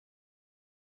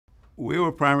We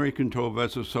were primary control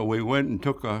vessels, so we went and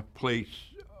took a place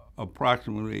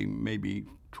approximately maybe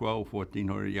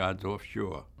 1,400 yards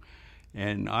offshore.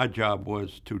 And our job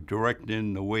was to direct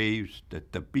in the waves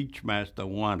that the beachmaster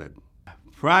wanted.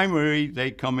 Primary,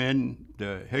 they'd come in,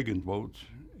 the Higgins boats,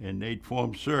 and they'd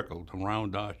form circles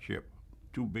around our ship,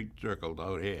 two big circles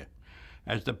out here.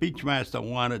 As the beachmaster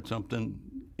wanted something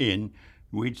in,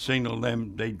 we'd signal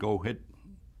them, they'd go hit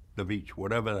the beach,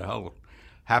 whatever the hell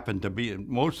happened to be. And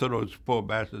most of those poor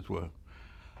bastards were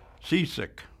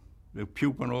seasick. They're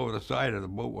puping over the side of the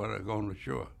boat while they're going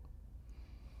ashore.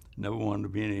 Never wanted to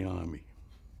be in the Army.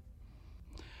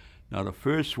 Now, the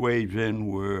first waves in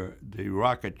were the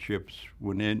rocket ships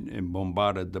went in and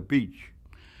bombarded the beach.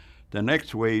 The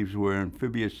next waves were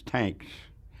amphibious tanks.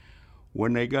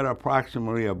 When they got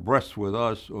approximately abreast with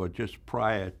us or just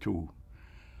prior to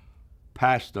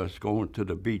past us going to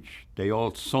the beach, they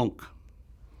all sunk.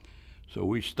 So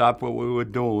we stopped what we were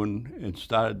doing and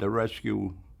started to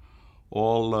rescue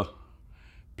all the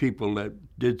people that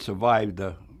did survive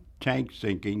the tank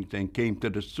sinkings and came to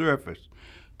the surface.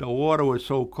 The water was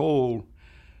so cold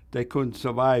they couldn't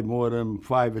survive more than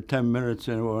 5 or 10 minutes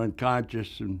and were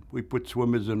unconscious, and we put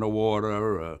swimmers in the water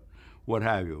or what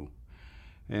have you.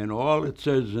 And all it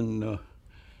says in the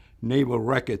naval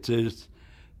records is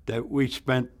that we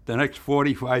spent the next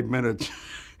 45 minutes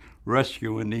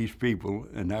rescuing these people,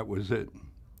 and that was it.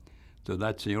 So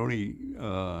that's the only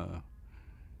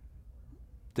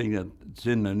thing that's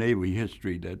in the Navy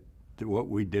history that what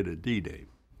we did at D-Day.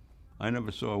 I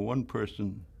never saw one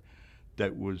person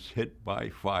that was hit by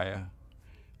fire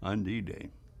on D-Day.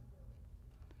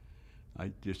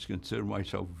 I just consider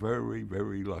myself very,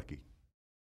 very lucky.